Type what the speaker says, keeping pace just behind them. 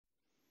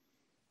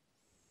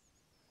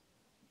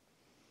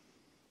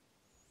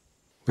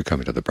We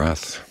come into the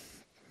breath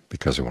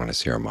because we want to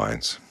see our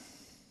minds.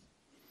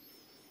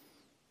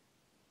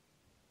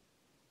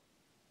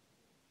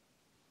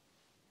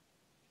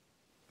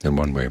 In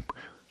one way,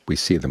 we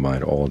see the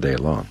mind all day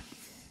long,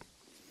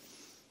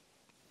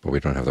 but we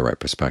don't have the right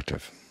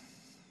perspective.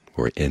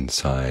 We're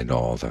inside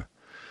all the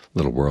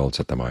little worlds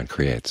that the mind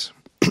creates.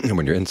 And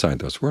when you're inside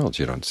those worlds,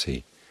 you don't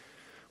see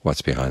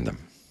what's behind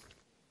them.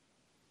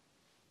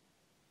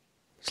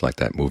 It's like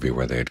that movie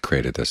where they had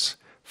created this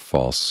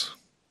false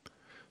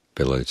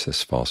village,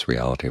 this false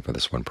reality for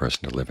this one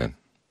person to live in.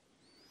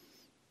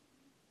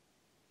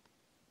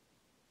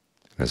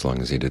 And as long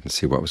as he didn't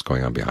see what was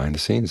going on behind the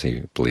scenes,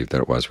 he believed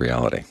that it was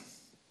reality.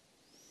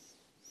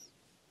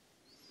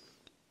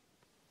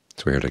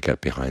 So we're here to get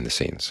behind the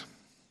scenes.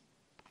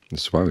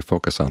 This is why we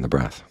focus on the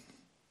breath.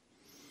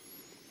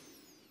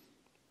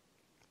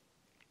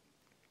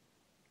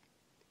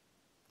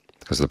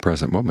 Because the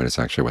present moment is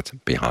actually what's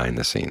behind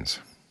the scenes.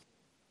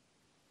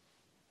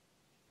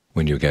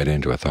 When you get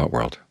into a thought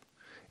world,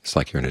 it's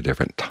like you're in a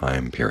different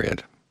time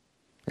period,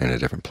 in a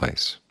different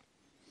place.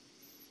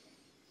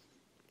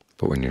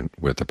 But when you're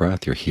with the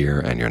breath, you're here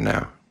and you're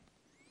now.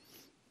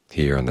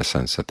 Here in the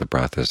sense that the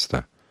breath is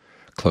the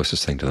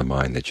closest thing to the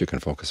mind that you can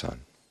focus on.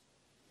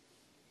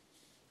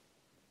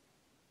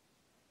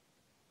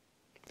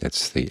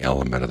 It's the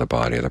element of the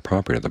body, the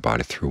property of the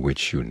body, through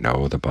which you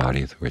know the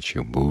body, through which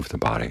you move the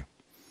body.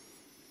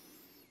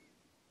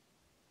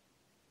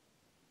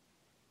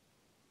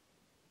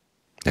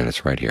 And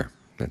it's right here.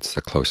 It's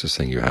the closest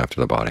thing you have to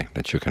the body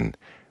that you can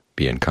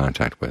be in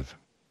contact with.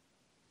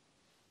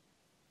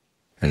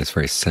 And it's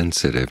very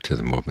sensitive to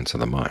the movements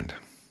of the mind.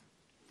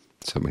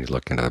 So when you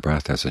look into the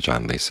breath, as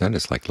Ajaan Lee said,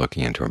 it's like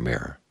looking into a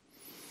mirror.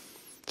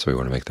 So we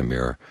want to make the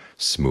mirror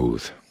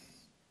smooth,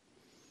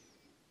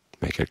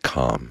 make it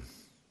calm.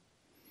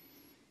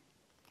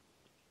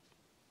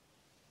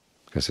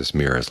 Because this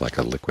mirror is like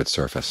a liquid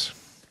surface.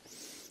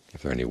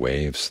 If there are any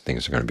waves,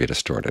 things are going to be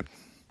distorted.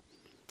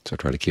 So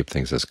try to keep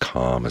things as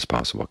calm as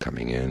possible,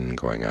 coming in,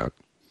 going out.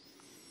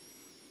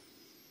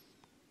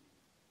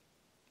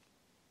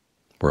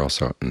 We're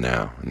also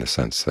now, in the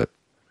sense that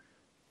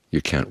you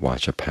can't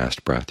watch a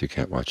past breath, you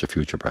can't watch a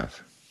future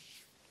breath.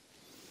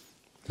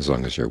 As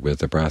long as you're with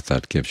the breath,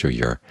 that gives you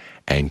your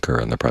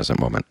anchor in the present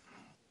moment.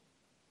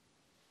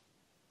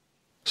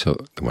 So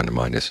when the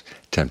mind is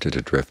tempted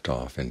to drift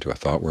off into a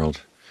thought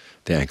world,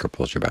 the anchor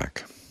pulls you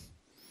back.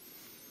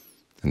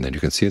 And then you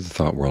can see the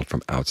thought world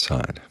from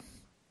outside.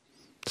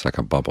 It's like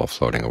a bubble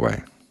floating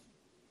away.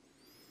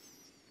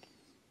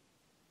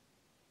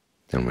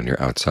 And when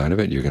you're outside of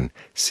it, you can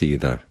see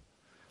the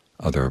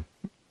other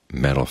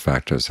mental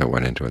factors that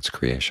went into its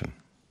creation.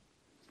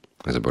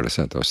 As the Buddha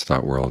said, those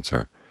thought worlds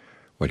are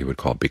what he would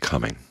call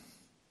becoming.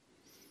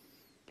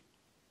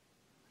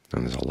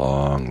 And there's a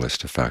long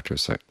list of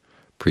factors that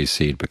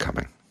precede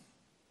becoming.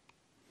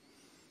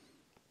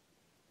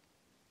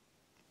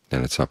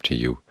 And it's up to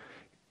you,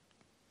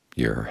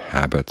 your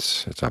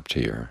habits, it's up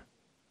to your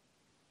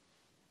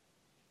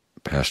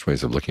past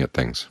ways of looking at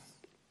things.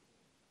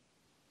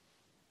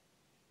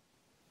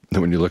 And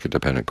when you look at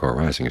dependent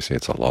co-arising, you see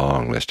it's a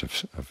long list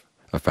of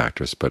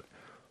factors, but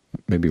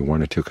maybe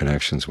one or two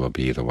connections will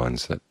be the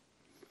ones that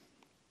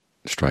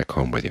strike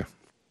home with you.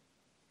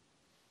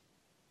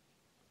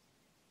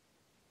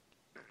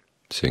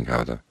 Seeing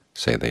how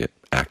the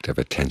act of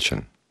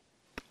attention,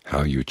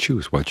 how you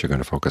choose what you're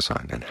going to focus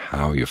on and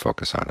how you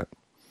focus on it.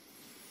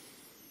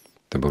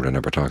 The Buddha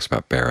never talks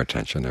about bare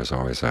attention. There's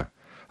always a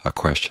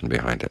question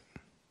behind it.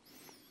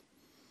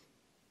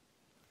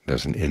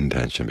 There's an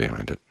intention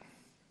behind it.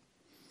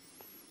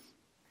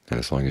 And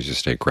as long as you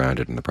stay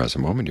grounded in the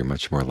present moment, you're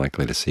much more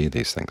likely to see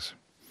these things.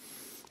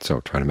 So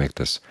try to make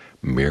this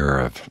mirror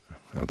of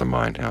the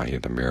mind,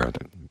 the mirror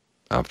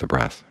of the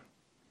breath,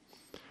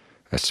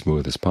 as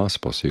smooth as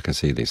possible so you can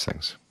see these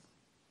things.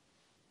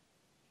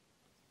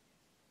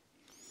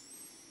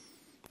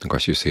 Of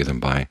course, you see them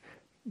by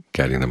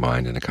getting the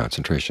mind into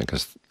concentration,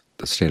 because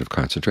the state of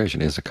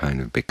concentration is a kind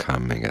of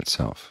becoming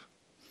itself.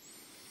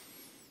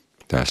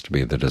 There has to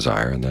be the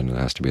desire, and then it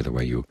has to be the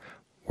way you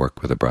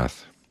work with the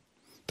breath,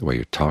 the way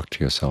you talk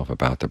to yourself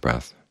about the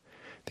breath,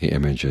 the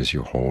images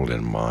you hold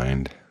in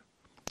mind.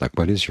 Like,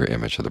 what is your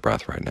image of the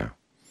breath right now?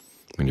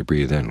 When you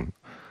breathe in,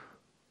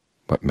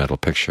 what mental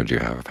picture do you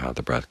have of how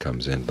the breath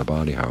comes into the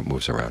body, how it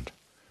moves around?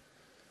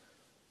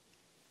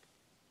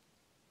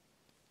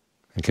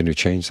 And can you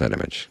change that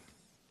image?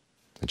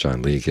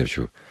 Ajaan Lee gives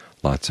you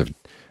lots of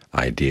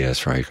ideas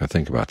for how you can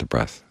think about the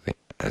breath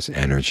as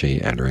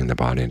energy entering the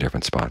body in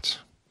different spots.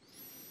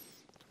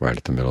 Right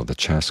at the middle of the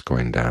chest,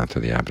 going down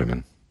through the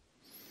abdomen,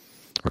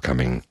 or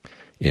coming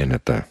in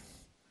at the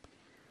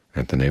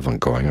navel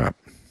and going up,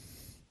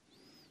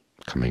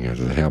 coming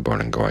into the tailbone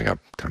and going up,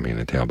 coming in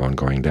the tailbone,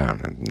 going down,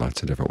 and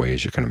lots of different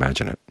ways you can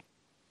imagine it.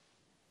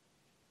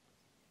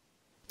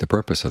 The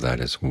purpose of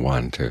that is,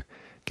 one, to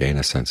gain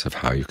a sense of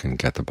how you can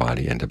get the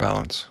body into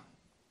balance.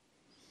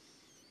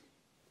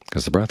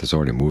 Because the breath is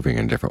already moving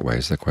in different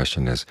ways. The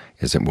question is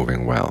it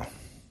moving well?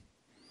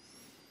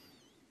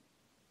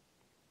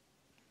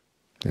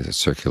 Is it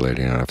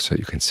circulating enough so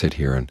you can sit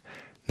here and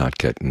not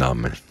get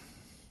numb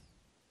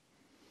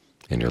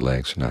in your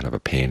legs, not have a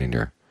pain in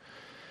your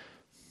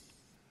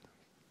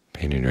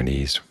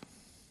knees?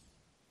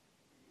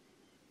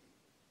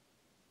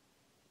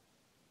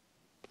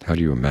 How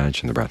do you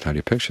imagine the breath? How do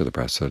you picture the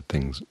breath so it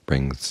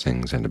brings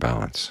things into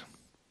balance?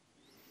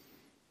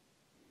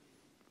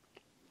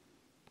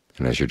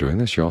 And as you're doing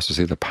this, you also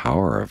see the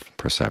power of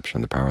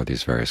perception, the power of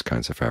these various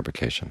kinds of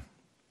fabrication.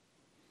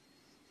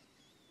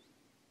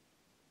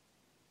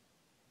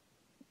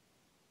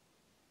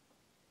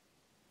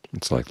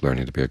 It's like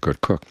learning to be a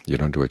good cook. You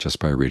don't do it just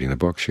by reading the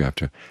books. You have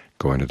to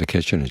go into the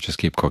kitchen and just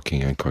keep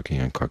cooking and cooking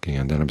and cooking,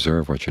 and then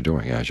observe what you're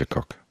doing as you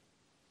cook.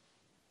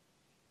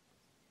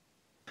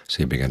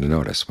 So you begin to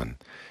notice when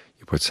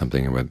you put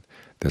something in with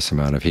this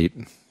amount of heat,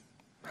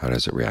 how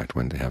does it react?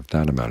 When they have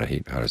that amount of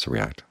heat, how does it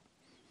react?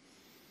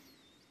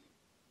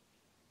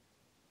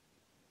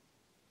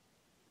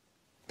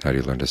 How do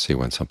you learn to see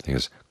when something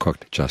is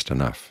cooked just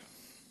enough?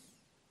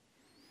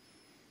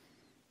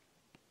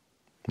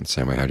 In the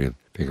same way, how do you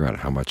figure out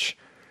how much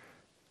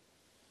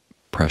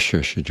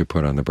pressure should you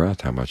put on the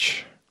breath? How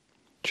much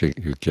should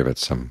you give it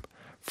some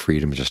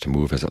freedom just to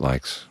move as it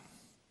likes?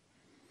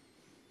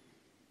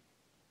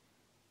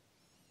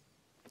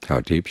 How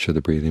deep should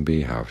the breathing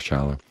be? How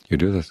shallow? You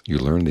do this. You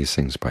learn these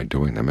things by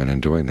doing them, and in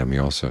doing them,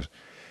 you also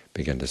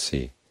begin to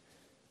see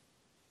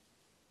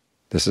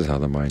this is how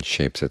the mind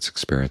shapes its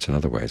experience in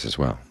other ways as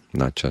well,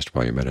 not just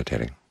while you're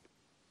meditating.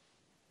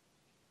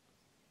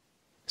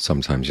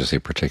 Sometimes you see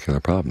particular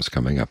problems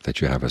coming up that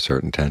you have a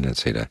certain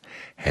tendency to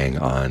hang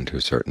on to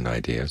certain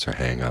ideas or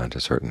hang on to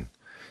certain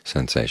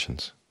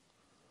sensations.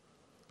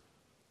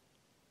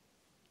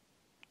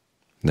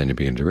 And then you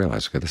begin to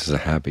realize, okay, this is a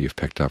habit you've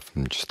picked up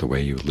from just the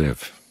way you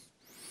live.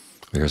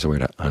 Here's a way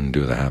to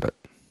undo the habit.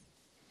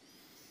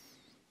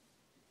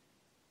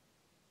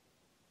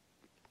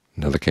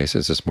 In other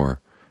cases, it's more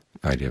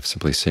idea of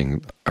simply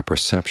seeing a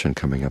perception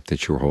coming up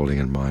that you were holding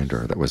in mind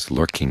or that was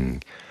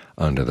lurking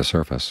under the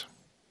surface,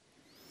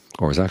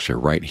 or was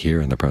actually right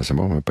here in the present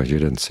moment, but you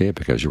didn't see it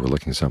because you were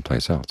looking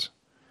someplace else.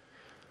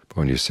 But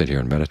when you sit here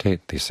and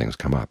meditate, these things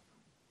come up.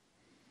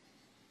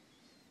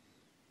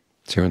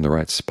 So you're in the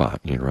right spot,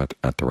 you're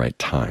at the right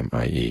time,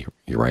 i.e.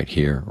 you're right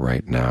here,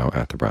 right now,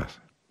 at the breath.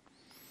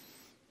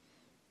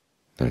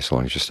 And as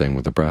long as you're staying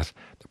with the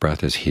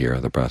breath is here,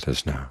 the breath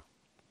is now.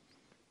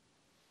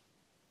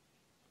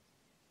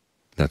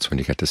 That's when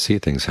you get to see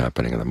things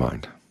happening in the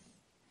mind.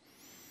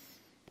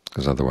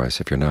 Because otherwise,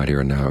 if you're not here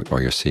and now,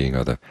 all you're seeing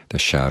are the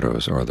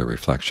shadows or the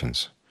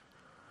reflections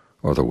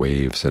or the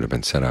waves that have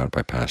been set out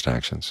by past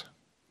actions,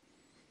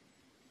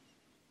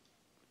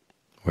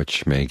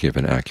 which may give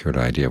an accurate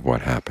idea of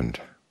what happened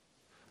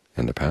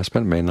in the past,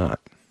 but it may not.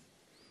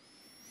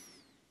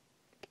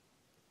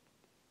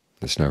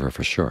 It's never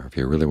for sure. If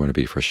you really want to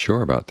be for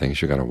sure about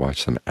things, you've got to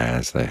watch them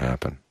as they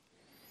happen.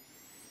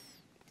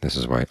 This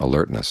is why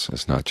alertness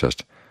is not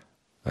just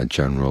a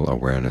general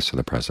awareness of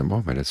the present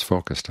moment. It's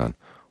focused on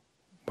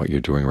what you're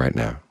doing right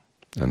now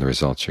and the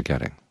results you're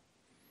getting.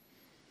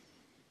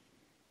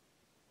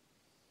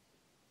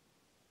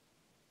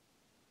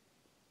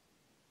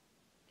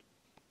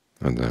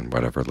 And then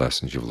whatever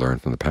lessons you've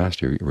learned from the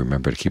past, you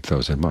remember to keep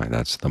those in mind.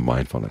 That's the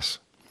mindfulness.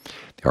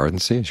 The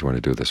ardency is you want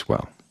to do this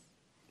well.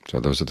 So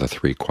those are the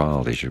three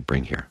qualities you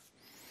bring here: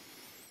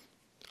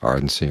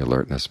 ardency,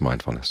 alertness,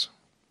 mindfulness.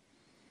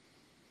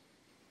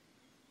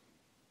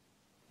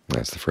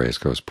 As the phrase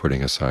goes,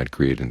 putting aside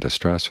greed and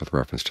distress with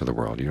reference to the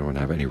world. You don't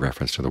have any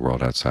reference to the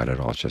world outside at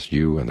all. It's just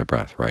you and the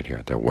breath right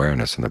here, the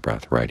awareness in the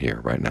breath right here,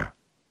 right now.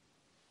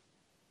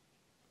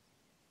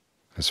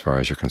 As far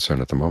as you're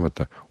concerned at the moment,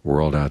 the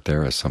world out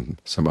there is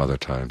some other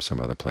time,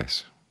 some other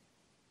place.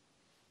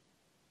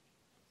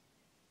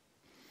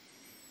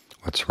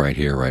 What's right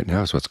here, right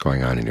now, is what's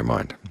going on in your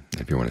mind.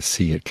 If you want to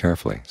see it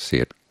carefully, see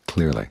it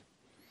clearly,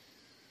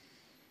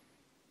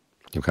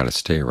 you've got to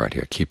stay right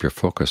here. Keep your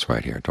focus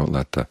right here. Don't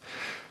let the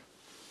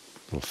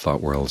little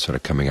thought world sort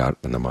of coming out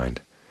in the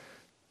mind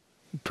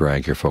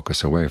drag your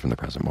focus away from the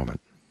present moment.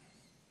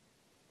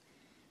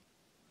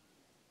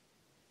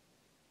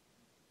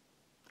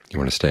 You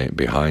want to stay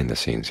behind the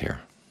scenes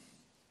here,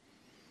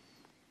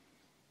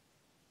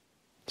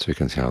 so you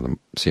can see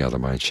how the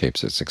mind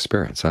shapes its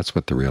experience. That's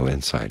what the real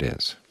insight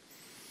is.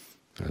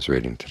 I was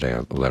reading today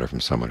a letter from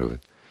someone who was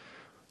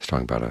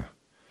talking about a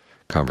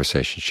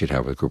conversation she'd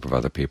had with a group of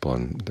other people,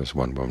 and there's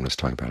one woman was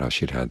talking about how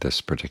she'd had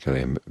this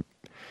particular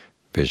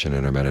vision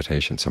in her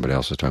meditation. Somebody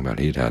else was talking about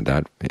he'd had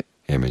that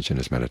image in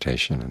his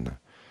meditation, and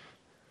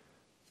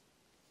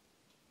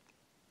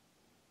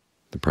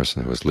the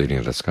person who was leading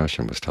the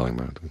discussion was telling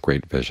about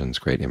great visions,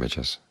 great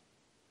images,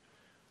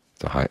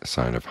 the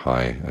sign of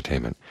high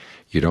attainment.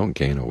 You don't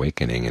gain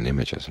awakening in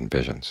images and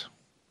visions.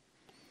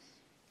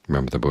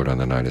 Remember the Buddha on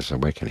the night of his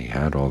awakening. He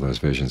had all those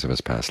visions of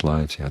his past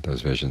lives. He had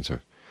those visions of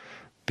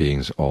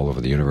beings all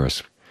over the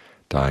universe,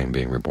 dying,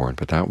 being reborn,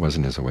 but that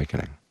wasn't his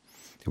awakening.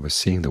 It was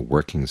seeing the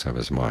workings of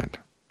his mind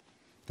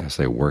as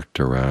they worked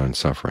around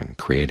suffering,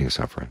 creating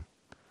suffering,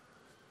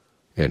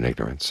 He had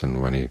ignorance,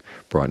 and when he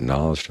brought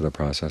knowledge to the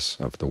process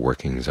of the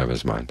workings of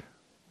his mind,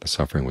 the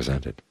suffering was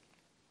ended.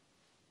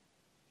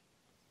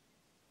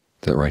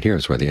 That right here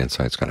is where the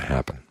insight's going to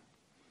happen.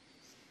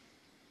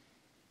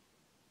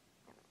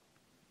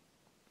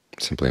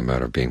 It's simply a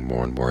matter of being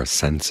more and more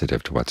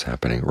sensitive to what's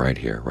happening right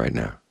here, right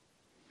now.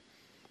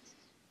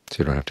 So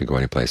you don't have to go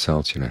anyplace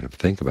else. You don't have to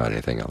think about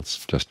anything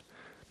else. Just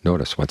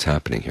notice what's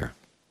happening here,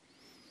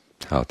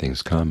 how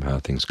things come, how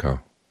things go.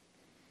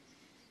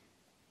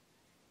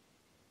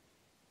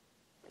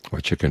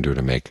 What you can do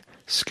to make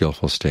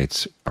skillful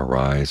states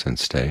arise and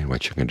stay, and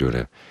what you can do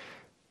to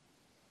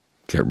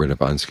get rid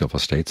of unskillful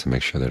states and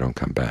make sure they don't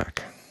come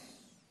back.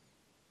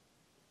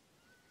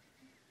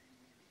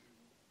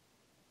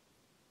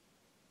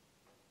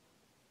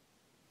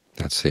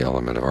 That's the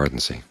element of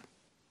ardency.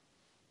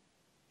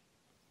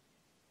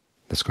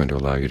 That's going to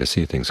allow you to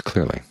see things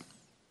clearly.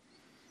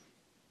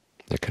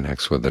 It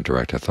connects with the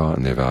direct thought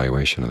and the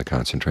evaluation and the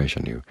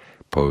concentration. You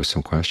pose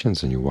some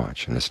questions and you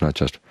watch. And it's not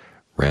just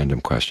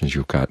random questions.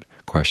 You've got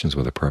questions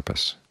with a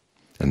purpose.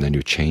 And then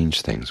you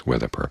change things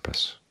with a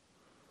purpose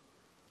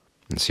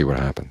and see what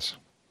happens.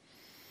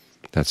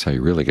 That's how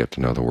you really get to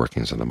know the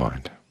workings of the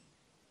mind,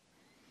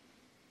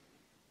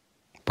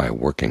 by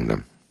working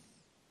them,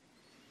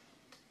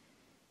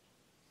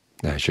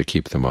 as you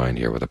keep the mind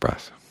here with the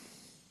breath.